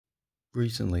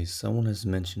Recently, someone has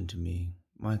mentioned to me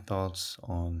my thoughts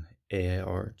on AI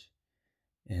art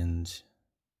and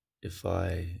if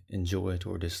I enjoy it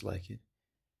or dislike it,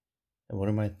 and what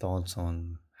are my thoughts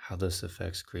on how this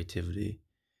affects creativity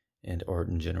and art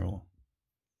in general.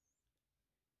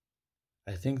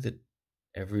 I think that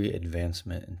every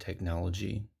advancement in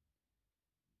technology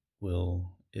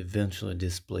will eventually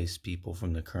displace people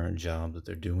from the current job that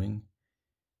they're doing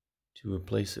to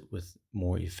replace it with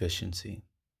more efficiency.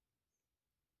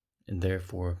 And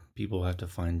therefore, people have to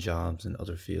find jobs in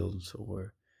other fields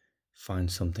or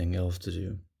find something else to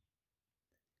do.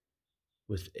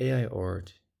 With AI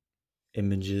art,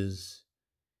 images,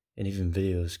 and even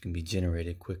videos can be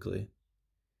generated quickly.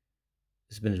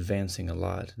 It's been advancing a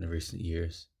lot in the recent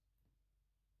years,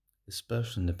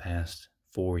 especially in the past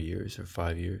 4 years or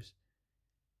 5 years.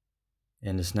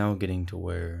 And it's now getting to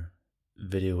where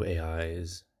video AI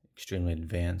is extremely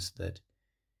advanced that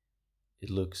it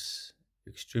looks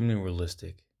extremely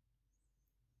realistic.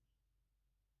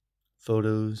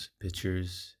 Photos,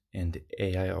 pictures, and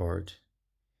AI art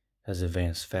has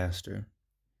advanced faster.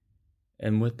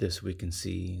 And with this, we can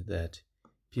see that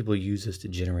people use this to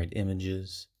generate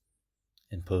images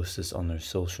and post this on their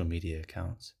social media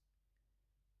accounts.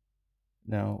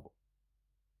 Now,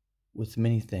 with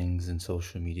many things in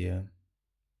social media,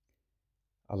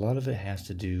 a lot of it has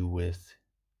to do with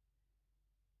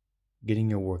getting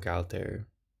your work out there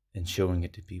and showing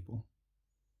it to people.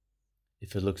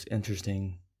 If it looks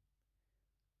interesting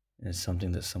and it's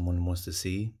something that someone wants to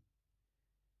see,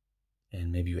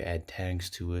 and maybe you add tags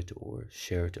to it or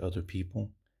share it to other people,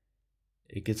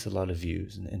 it gets a lot of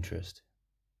views and interest.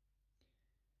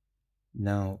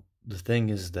 Now, the thing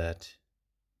is that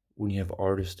when you have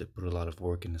artists that put a lot of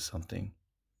work into something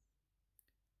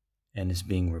and it's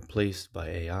being replaced by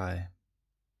AI,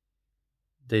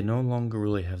 they no longer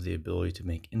really have the ability to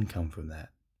make income from that.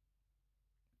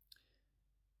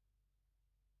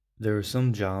 There are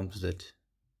some jobs that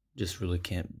just really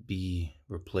can't be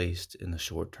replaced in the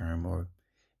short term or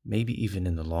maybe even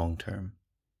in the long term.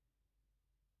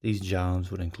 These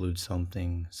jobs would include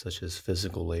something such as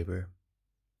physical labor,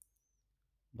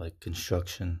 like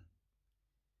construction,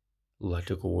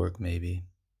 electrical work maybe,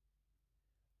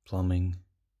 plumbing,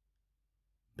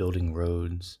 building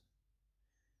roads,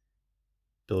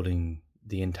 building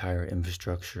the entire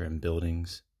infrastructure and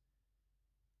buildings.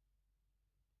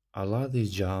 A lot of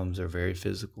these jobs are very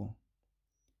physical,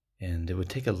 and it would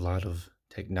take a lot of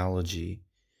technology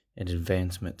and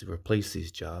advancement to replace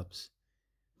these jobs.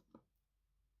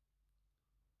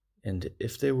 And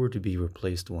if they were to be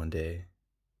replaced one day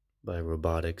by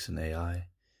robotics and AI,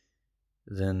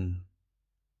 then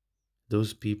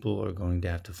those people are going to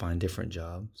have to find different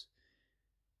jobs.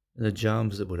 And the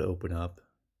jobs that would open up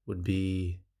would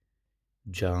be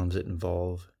jobs that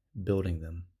involve building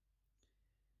them.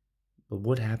 But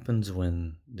what happens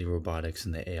when the robotics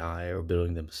and the AI are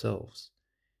building themselves?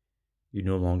 You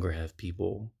no longer have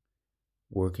people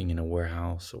working in a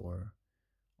warehouse or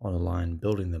on a line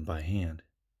building them by hand.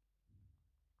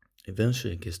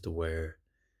 Eventually it gets to where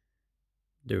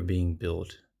they're being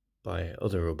built by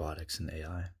other robotics and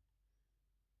AI.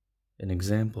 An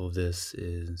example of this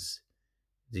is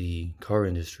the car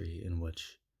industry, in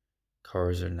which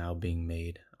cars are now being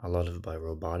made, a lot of it by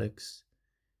robotics,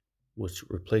 which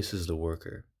replaces the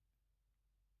worker.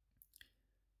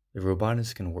 The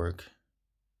robotics can work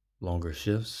longer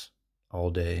shifts, all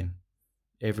day,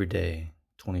 every day,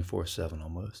 24/7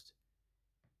 almost.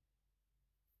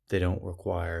 They don't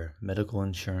require medical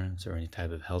insurance or any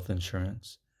type of health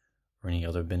insurance or any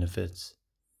other benefits.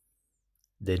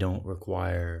 They don't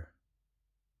require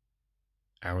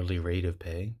hourly rate of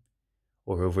pay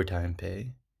or overtime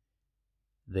pay.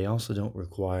 They also don't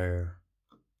require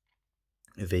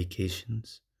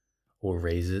vacations or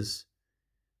raises.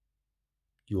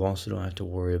 You also don't have to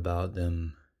worry about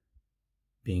them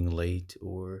being late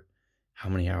or how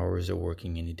many hours they're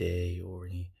working any day or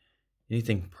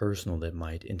anything personal that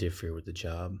might interfere with the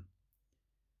job.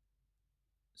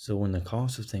 So when the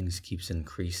cost of things keeps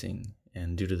increasing,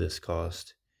 and due to this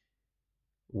cost,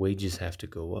 wages have to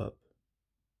go up,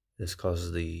 this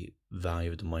causes the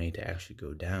value of the money to actually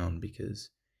go down because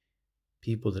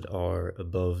people that are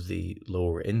above the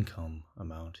lower income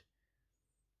amount,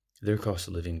 their cost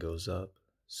of living goes up.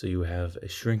 So you have a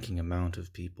shrinking amount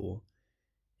of people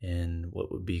in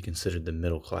what would be considered the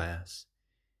middle class.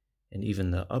 And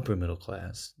even the upper middle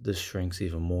class, this shrinks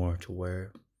even more to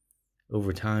where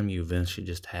over time you eventually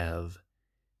just have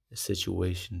a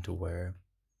situation to where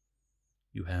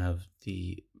you have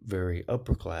the very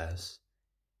upper class,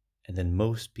 and then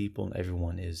most people and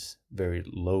everyone is very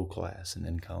low class in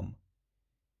income.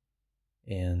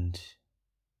 And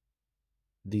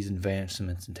these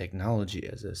advancements in technology,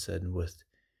 as I said, with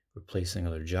replacing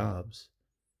other jobs,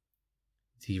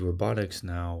 the robotics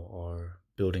now are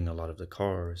building a lot of the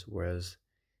cars, whereas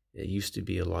it used to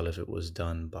be a lot of it was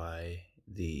done by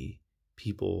the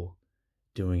people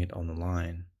doing it on the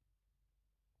line.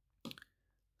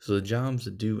 So the jobs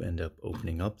that do end up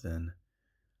opening up then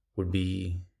would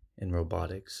be in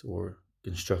robotics or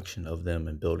construction of them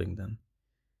and building them.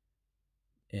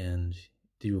 And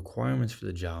the requirements for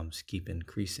the jobs keep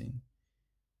increasing.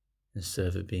 Instead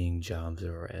of it being jobs that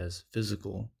are as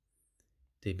physical,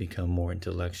 they become more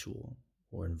intellectual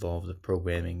or involve the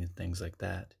programming and things like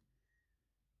that.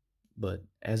 But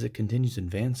as it continues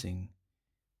advancing,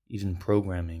 even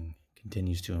programming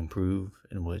continues to improve,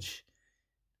 in which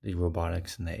the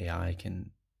robotics and the AI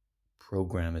can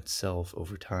program itself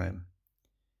over time.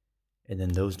 And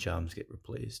then those jobs get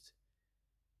replaced.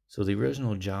 So the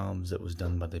original jobs that was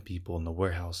done by the people in the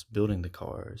warehouse building the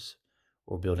cars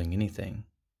or building anything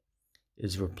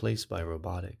is replaced by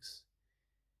robotics.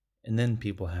 And then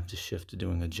people have to shift to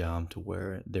doing a job to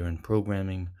where they're in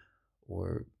programming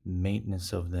or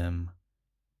maintenance of them.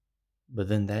 But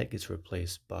then that gets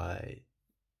replaced by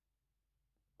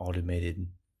automated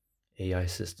AI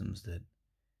systems that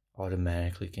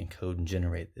automatically can code and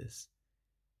generate this.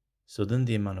 So then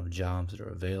the amount of jobs that are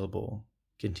available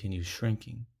continues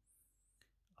shrinking.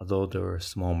 Although there are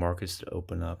small markets that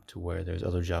open up to where there's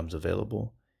other jobs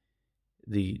available,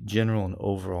 the general and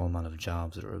overall amount of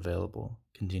jobs that are available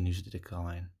continues to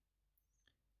decline.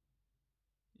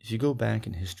 If you go back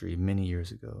in history many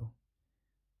years ago,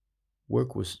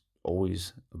 work was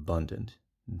always abundant.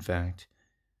 In fact,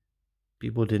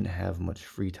 people didn't have much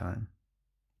free time.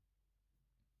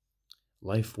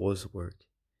 Life was work.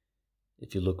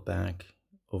 If you look back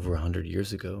over 100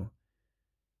 years ago,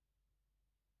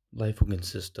 life would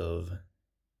consist of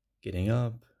getting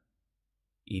up,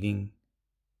 eating,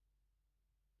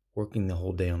 working the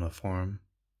whole day on a farm,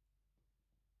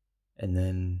 and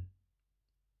then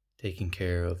taking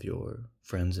care of your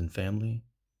friends and family.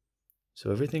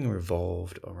 So everything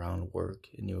revolved around work,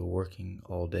 and you were working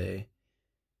all day.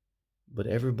 But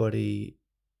everybody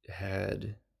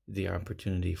had the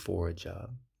opportunity for a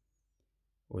job,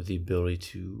 or the ability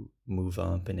to move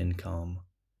up in income,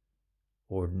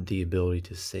 or the ability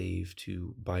to save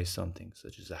to buy something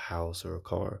such as a house or a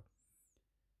car.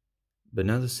 But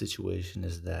now the situation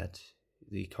is that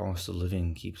the cost of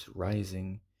living keeps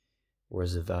rising,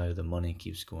 whereas the value of the money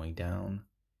keeps going down.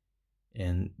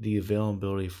 And the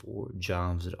availability for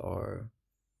jobs that are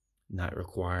not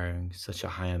requiring such a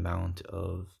high amount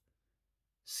of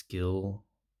skill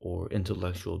or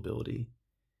intellectual ability,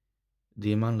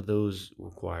 the amount of those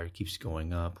required keeps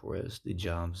going up, whereas the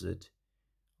jobs that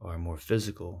are more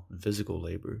physical and physical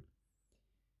labor,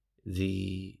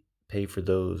 the pay for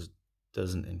those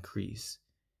doesn't increase.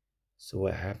 So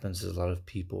what happens is a lot of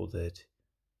people that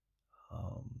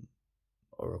are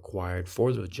required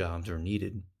for those jobs or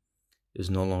needed is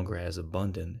no longer as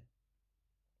abundant,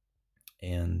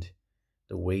 and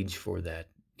the wage for that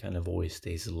kind of always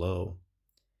stays low.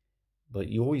 But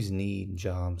you always need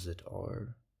jobs that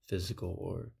are physical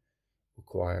or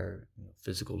require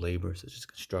physical labor, such as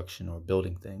construction or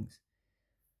building things.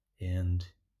 And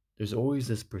there's always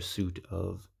this pursuit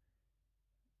of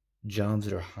jobs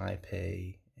that are high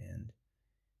pay and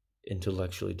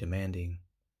intellectually demanding,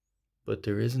 but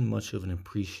there isn't much of an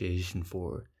appreciation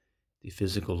for the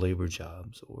physical labor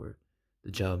jobs or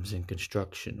the jobs in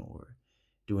construction or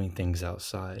doing things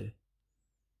outside.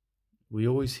 We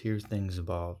always hear things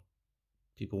about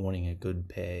people wanting a good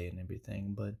pay and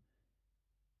everything, but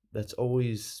that's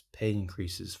always pay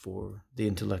increases for the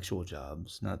intellectual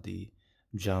jobs, not the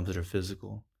jobs that are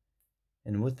physical.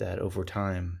 And with that, over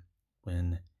time,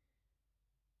 when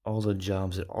all the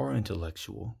jobs that are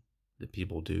intellectual that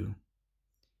people do,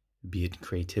 be it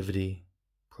creativity,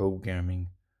 programming,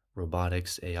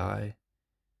 robotics, AI,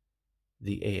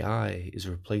 the AI is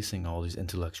replacing all these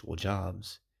intellectual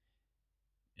jobs.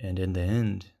 And in the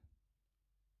end,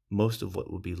 most of what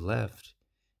will be left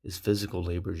is physical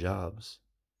labor jobs.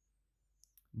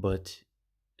 But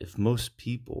if most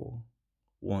people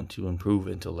want to improve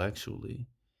intellectually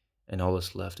and all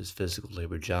that's left is physical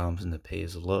labor jobs and the pay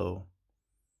is low,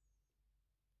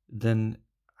 then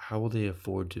how will they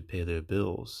afford to pay their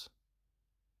bills?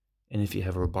 And if you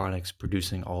have robotics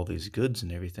producing all these goods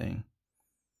and everything,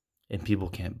 and people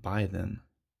can't buy them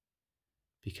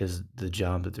because the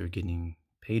job that they're getting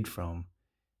paid from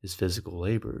is physical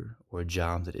labor or a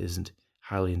job that isn't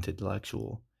highly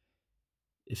intellectual,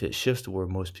 if it shifts to where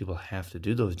most people have to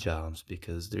do those jobs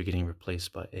because they're getting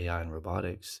replaced by AI and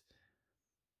robotics,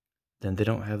 then they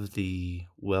don't have the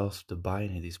wealth to buy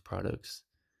any of these products.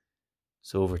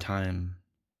 So over time,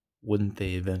 wouldn't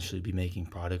they eventually be making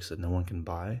products that no one can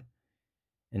buy?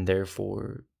 And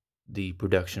therefore, the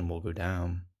production will go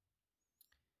down.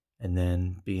 And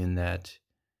then, being that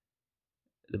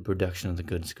the production of the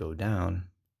goods go down,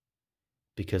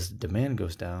 because the demand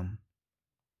goes down,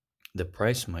 the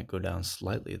price might go down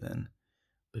slightly then,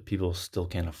 but people still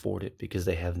can't afford it because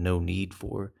they have no need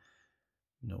for,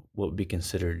 what would be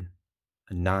considered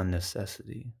a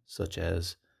non-necessity, such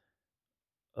as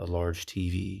a large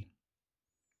TV,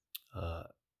 uh,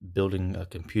 building a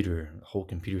whole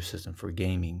computer system for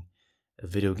gaming, a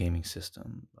video gaming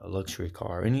system, a luxury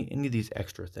car, any of these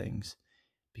extra things,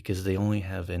 because they only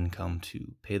have income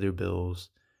to pay their bills,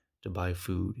 to buy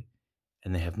food,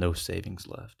 and they have no savings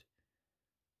left.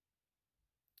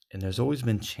 And there's always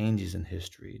been changes in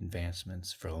history,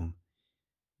 advancements from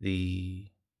the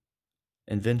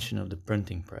invention of the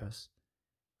printing press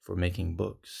for making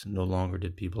books. No longer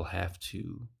did people have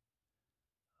to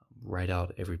write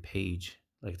out every page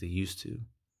like they used to.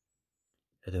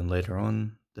 And then later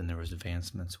on, then there was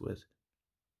advancements with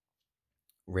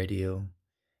radio,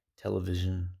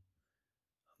 television,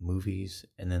 movies,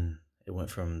 and then it went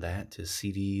from that to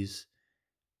CDs,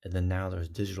 and then now there's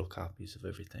digital copies of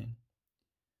everything.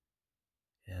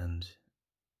 And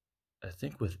I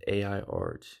think with AI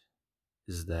art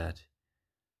is that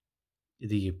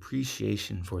the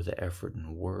appreciation for the effort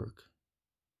and work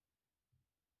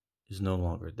is no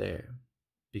longer there,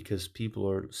 because people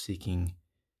are seeking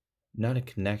not a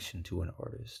connection to an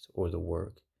artist or the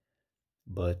work,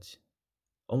 but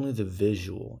only the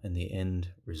visual and the end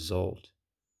result.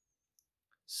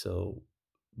 So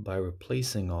by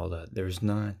replacing all that, there's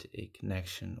not a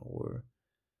connection or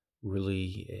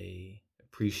really a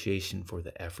appreciation for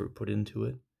the effort put into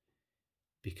it,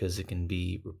 because it can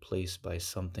be replaced by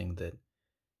something that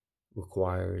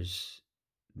requires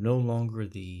no longer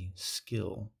the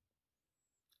skill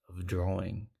of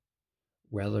drawing,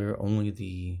 rather only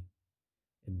the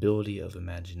ability of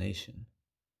imagination.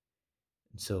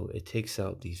 And so it takes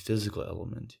out the physical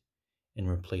element and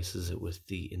replaces it with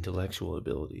the intellectual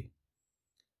ability.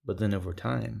 But then over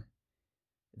time,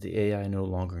 the AI no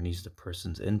longer needs the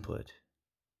person's input.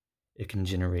 It can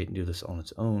generate and do this on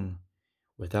its own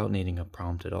without needing a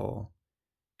prompt at all,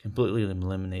 completely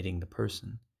eliminating the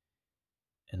person.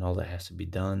 And all that has to be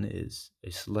done is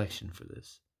a selection for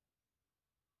this.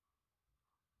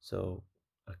 So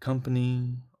a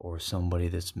company or somebody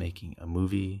that's making a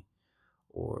movie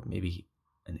or maybe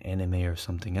an anime or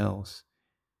something else,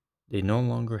 they no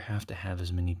longer have to have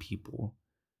as many people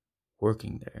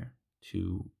working there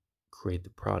to create the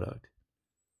product.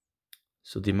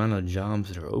 So the amount of jobs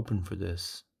that are open for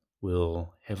this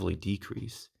will heavily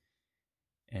decrease.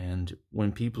 And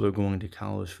when people are going to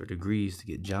college for degrees to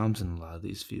get jobs in a lot of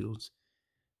these fields,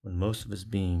 when most of it's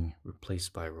being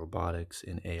replaced by robotics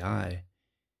and AI,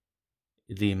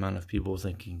 the amount of people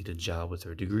that can get a job with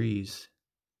their degrees,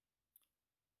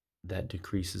 that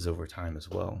decreases over time as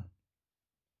well.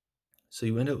 So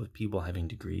you end up with people having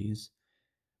degrees,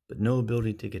 but no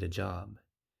ability to get a job.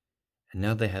 And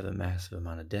now they have a massive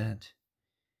amount of debt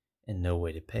and no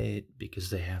way to pay it, because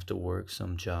they have to work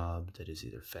some job that is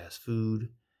either fast food,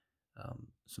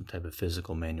 some type of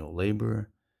physical manual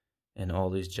labor, and all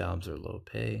these jobs are low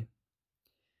pay.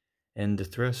 And the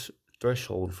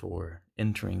threshold for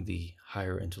entering the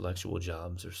higher intellectual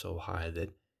jobs are so high that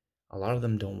a lot of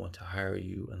them don't want to hire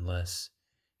you unless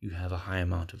you have a high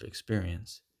amount of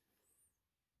experience.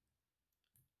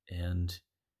 And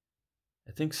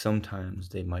I think sometimes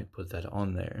they might put that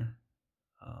on there,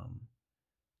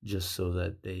 just so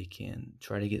that they can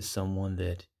try to get someone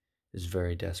that is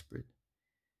very desperate,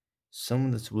 someone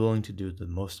that's willing to do the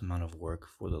most amount of work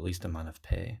for the least amount of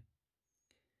pay.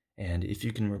 And if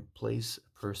you can replace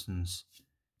a person's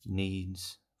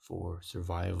needs for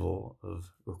survival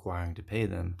of requiring to pay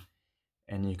them,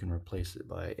 and you can replace it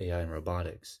by AI and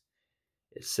robotics,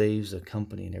 it saves a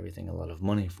company and everything a lot of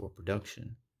money for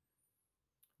production.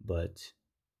 But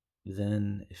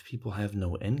then if people have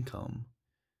no income,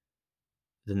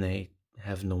 then they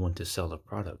have no one to sell the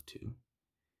product to.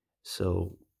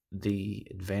 So the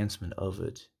advancement of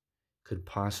it could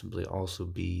possibly also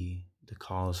be the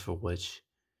cause for which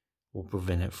will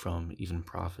prevent it from even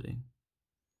profiting.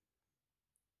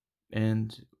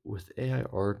 And with AI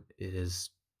art, it has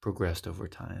progressed over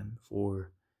time.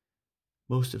 For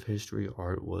most of history,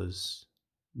 art was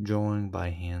drawing by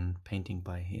hand, painting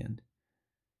by hand.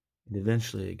 And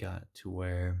eventually it got to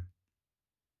where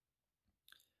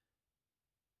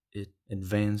it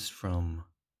advanced from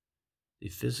the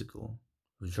physical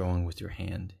of drawing with your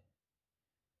hand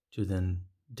to then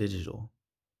digital.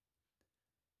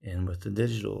 And with the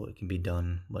digital, it can be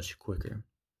done much quicker.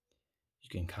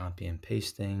 can copy and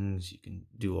paste things, you can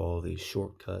do all these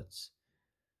shortcuts,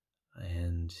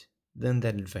 and then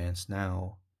that advanced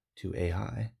now to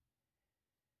AI.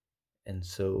 And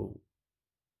so,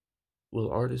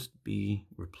 will artists be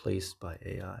replaced by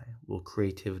AI? Will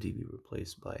creativity be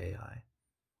replaced by AI?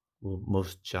 Will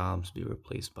most jobs be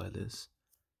replaced by this?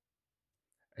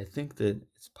 I think that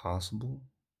it's possible,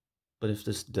 but if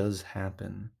this does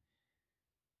happen,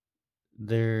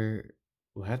 there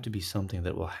will have to be something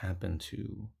that will happen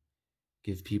to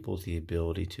give people the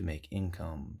ability to make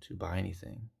income, to buy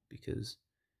anything. Because,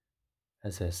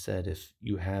 as I said, if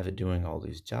you have it doing all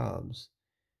these jobs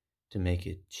to make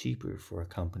it cheaper for a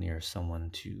company or someone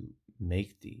to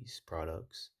make these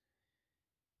products,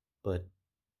 but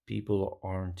people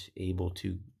aren't able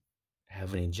to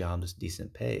have any jobs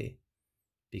decent pay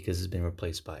because it's been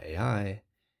replaced by AI,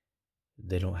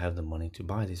 they don't have the money to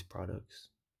buy these products.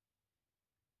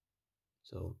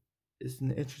 So it's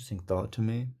an interesting thought to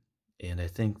me. And I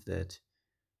think that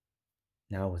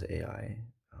now with AI,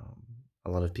 a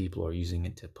lot of people are using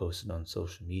it to post it on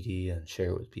social media and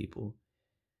share it with people.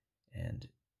 And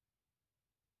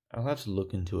I'll have to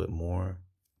look into it more.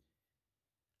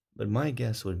 But my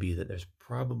guess would be that there's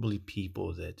probably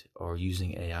people that are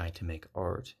using AI to make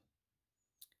art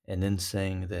and then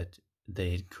saying that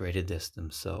they had created this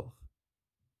themselves.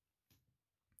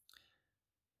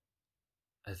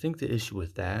 I think the issue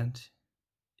with that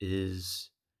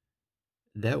is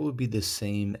that would be the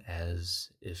same as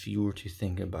if you were to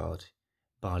think about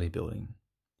bodybuilding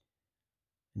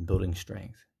and building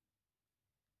strength.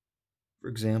 For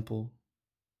example,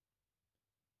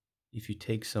 if you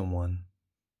take someone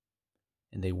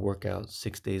and they work out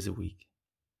 6 days a week,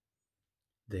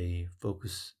 they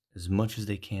focus as much as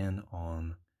they can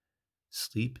on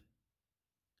sleep,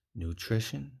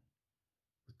 nutrition,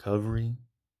 recovery,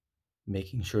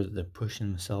 making sure that they're pushing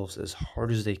themselves as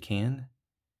hard as they can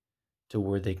to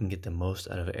where they can get the most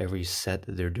out of every set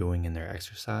that they're doing in their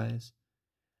exercise,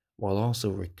 while also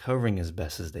recovering as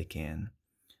best as they can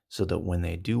so that when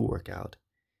they do work out,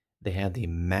 they have the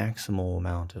maximal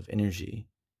amount of energy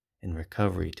and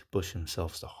recovery to push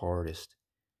themselves the hardest.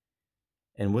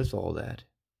 And with all that,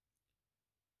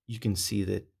 you can see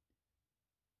that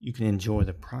you can enjoy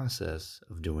the process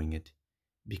of doing it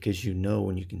because you know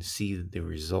and you can see the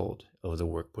result of the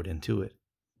work put into it.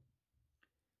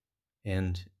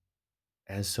 And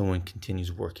as someone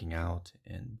continues working out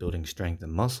and building strength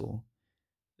and muscle,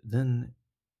 then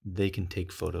they can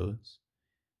take photos,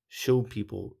 show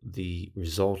people the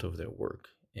result of their work,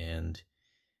 and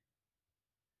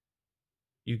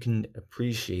you can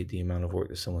appreciate the amount of work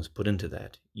that someone's put into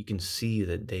that. You can see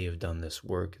that they have done this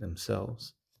work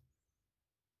themselves.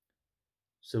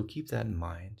 So keep that in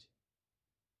mind.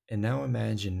 And now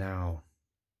imagine now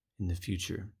in the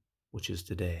future, which is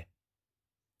today,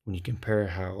 when you compare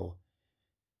how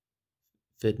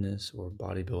fitness or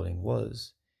bodybuilding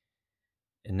was,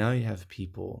 and now you have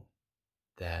people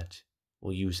that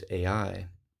will use AI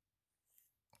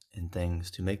and things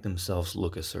to make themselves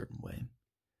look a certain way.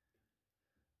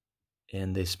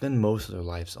 And they spend most of their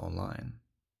lives online.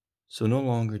 So no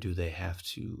longer do they have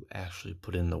to actually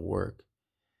put in the work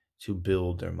to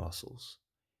build their muscles.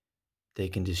 They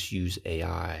can just use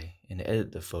AI and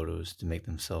edit the photos to make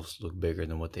themselves look bigger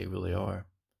than what they really are,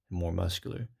 and more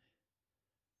muscular.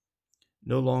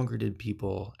 No longer did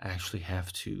people actually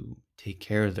have to take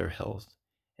care of their health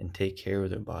and take care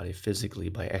of their body physically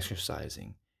by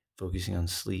exercising, focusing on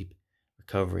sleep,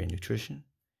 recovery, and nutrition.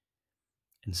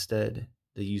 Instead,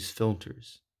 they use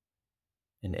filters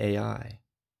and AI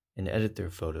and edit their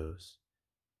photos.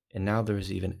 And now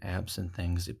there's even apps and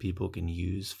things that people can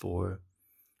use for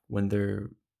when they're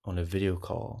on a video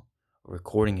call or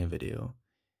recording a video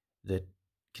that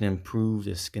can improve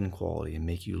the skin quality and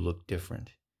make you look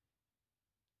different.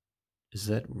 Is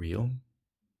that real?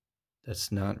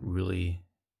 That's not really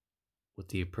what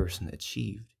the person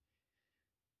achieved.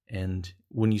 And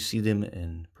when you see them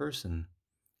in person,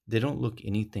 they don't look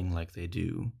anything like they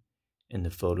do in the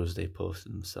photos they post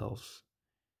of themselves.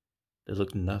 They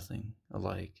look nothing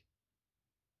alike.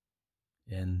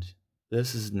 And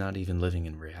this is not even living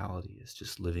in reality. It's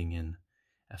just living in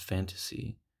a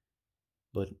fantasy.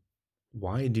 But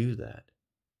why do that?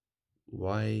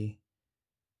 Why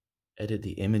edit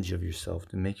the image of yourself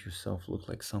to make yourself look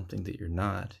like something that you're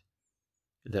not?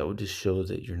 That would just show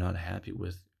that you're not happy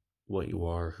with what you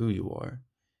are, who you are.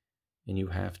 And you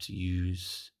have to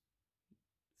use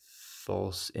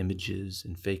false images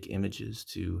and fake images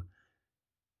to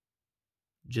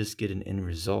just get an end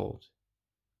result.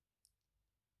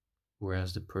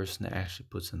 Whereas the person that actually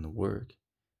puts in the work,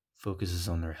 focuses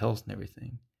on their health and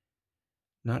everything,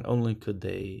 not only could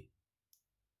they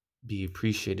be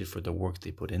appreciated for the work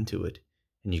they put into it,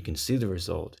 and you can see the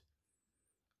result,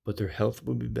 but their health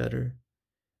would be better.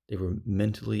 They would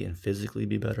mentally and physically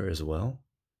be better as well.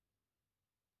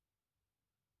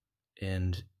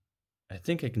 And I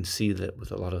think I can see that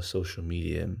with a lot of social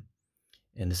media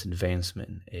and this advancement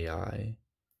in AI,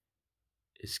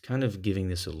 it's kind of giving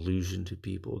this illusion to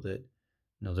people that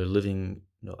they're living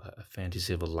a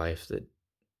fantasy of a life that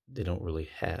they don't really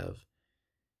have,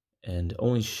 and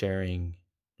only sharing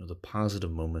the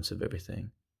positive moments of everything.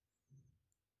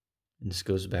 And this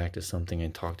goes back to something I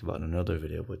talked about in another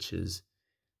video, which is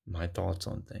my thoughts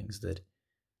on things, that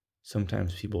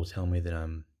sometimes people tell me that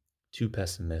I'm too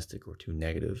pessimistic or too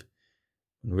negative,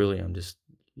 when really I'm just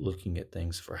looking at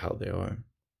things for how they are.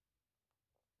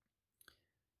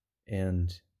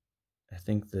 And I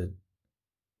think that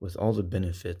with all the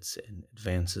benefits and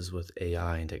advances with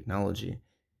AI and technology,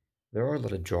 there are a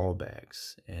lot of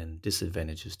drawbacks and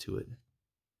disadvantages to it.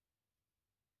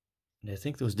 And I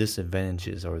think those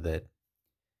disadvantages are that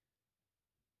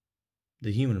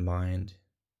the human mind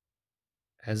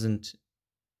hasn't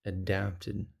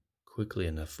adapted quickly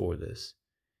enough for this.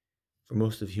 For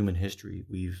most of human history,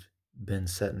 we've been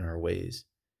set in our ways,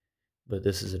 but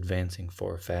this is advancing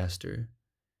far faster,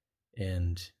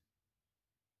 and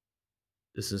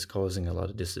this is causing a lot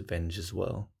of disadvantage as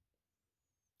well.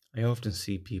 I often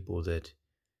see people that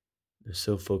they're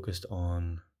so focused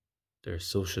on their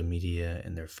social media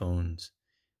and their phones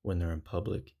when they're in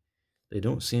public, they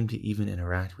don't seem to even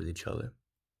interact with each other.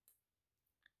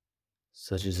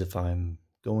 Such as if I'm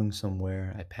going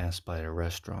somewhere, I pass by a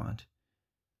restaurant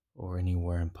or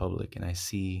anywhere in public, and I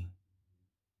see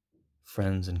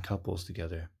friends and couples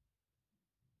together.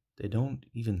 They don't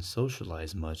even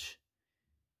socialize much.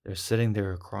 They're sitting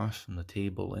there across from the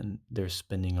table and they're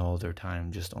spending all their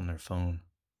time just on their phone.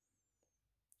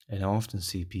 And I often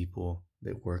see people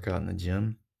that work out in the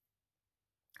gym,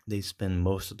 they spend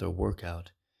most of their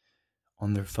workout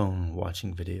on their phone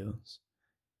watching videos.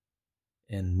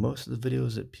 And most of the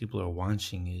videos that people are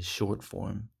watching is short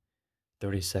form,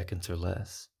 30 seconds or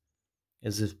less,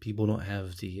 as if people don't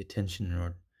have the attention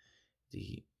or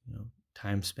the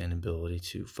time span ability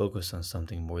to focus on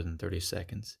something more than 30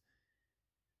 seconds.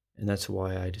 And that's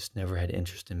why I just never had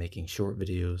interest in making short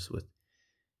videos with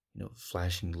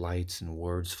flashing lights and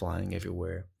words flying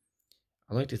everywhere.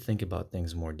 I like to think about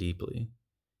things more deeply.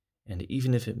 And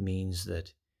even if it means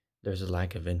that there's a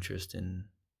lack of interest in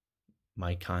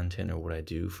my content or what I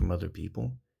do from other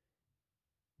people,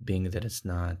 being that it's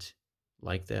not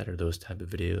like that or those type of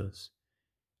videos,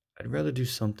 I'd rather do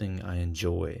something I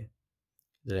enjoy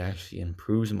that actually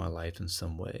improves my life in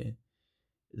some way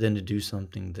than to do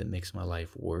something that makes my life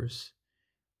worse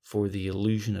for the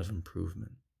illusion of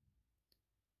improvement.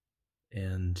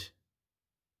 And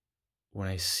when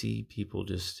I see people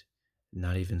just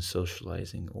not even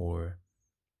socializing or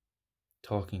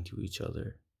talking to each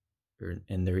other,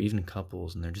 and they're even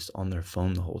couples and they're just on their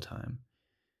phone the whole time,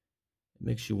 it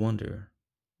makes you wonder,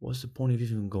 what's the point of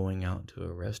even going out to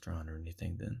a restaurant or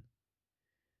anything then?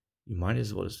 You might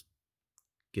as well just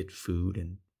get food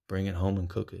and bring it home and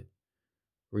cook it,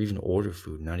 or even order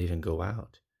food and not even go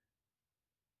out.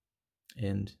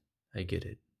 And I get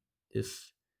it.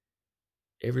 If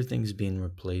everything's being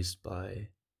replaced by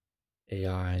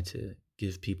AI to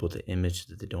give people the image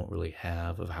that they don't really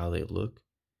have of how they look,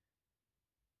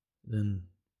 then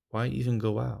why even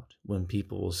go out when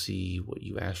people will see what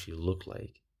you actually look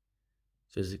like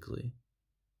physically?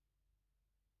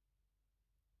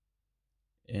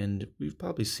 And we've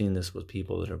probably seen this with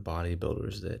people that are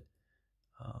bodybuilders that,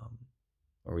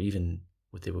 or even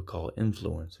what they would call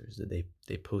influencers, that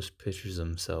they post pictures of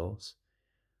themselves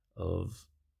of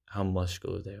how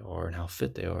muscular they are and how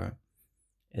fit they are.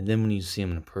 And then when you see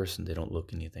them in person, they don't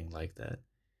look anything like that.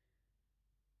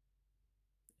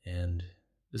 And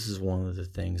this is one of the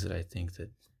things that I think that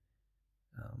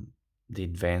the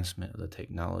advancement of the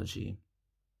technology,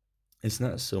 it's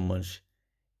not so much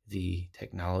the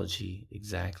technology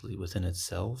exactly within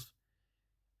itself.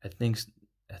 I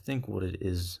think what it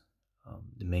is,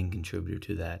 the main contributor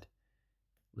to that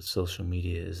with social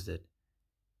media, is that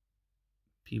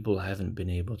people haven't been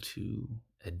able to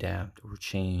adapt or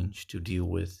change to deal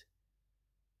with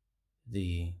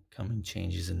the coming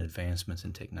changes and advancements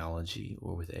in technology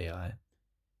or with AI.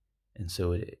 And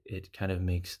so it kind of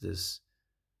makes this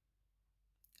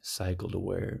cycle to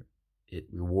where it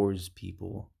rewards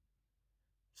people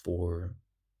for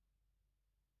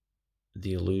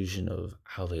the illusion of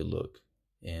how they look,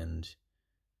 and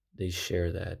they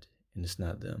share that, and it's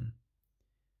not them.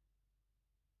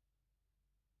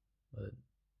 But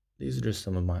these are just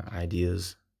some of my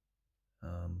ideas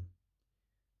on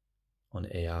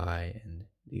AI and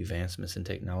the advancements in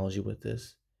technology with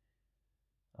this.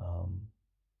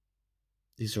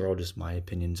 These are all just my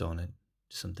opinions on it,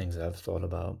 just some things that I've thought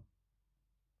about.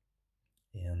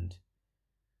 And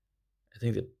I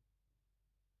think that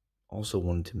also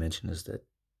wanted to mention is that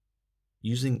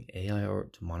using AI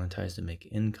art to monetize to make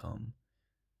income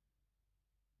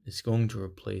is going to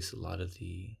replace a lot of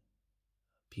the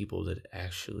people that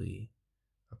actually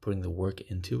are putting the work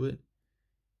into it,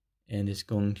 and it's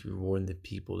going to reward the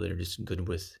people that are just good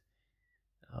with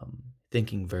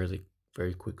thinking very,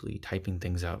 very quickly, typing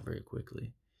things out very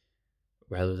quickly,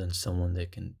 rather than someone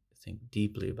that can think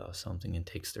deeply about something and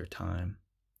takes their time.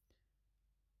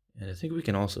 And I think we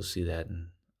can also see that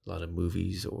in a lot of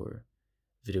movies or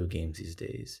video games these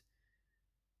days,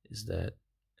 is that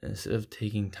instead of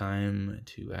taking time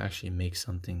to actually make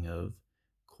something of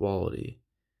quality,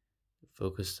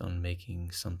 focused on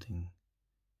making something,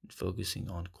 focusing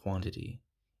on quantity,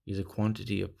 either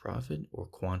quantity of profit or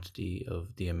quantity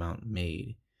of the amount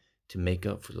made, to make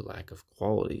up for the lack of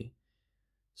quality.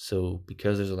 So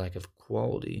because there's a lack of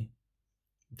quality,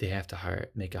 they have to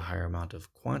make a higher amount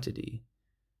of quantity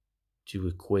to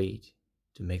equate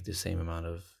to make the same amount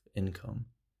of income.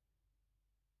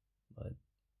 But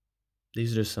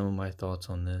these are some of my thoughts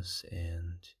on this,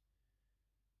 and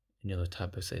any other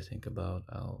topics I think about,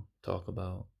 I'll talk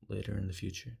about later in the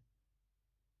future.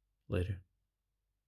 Later.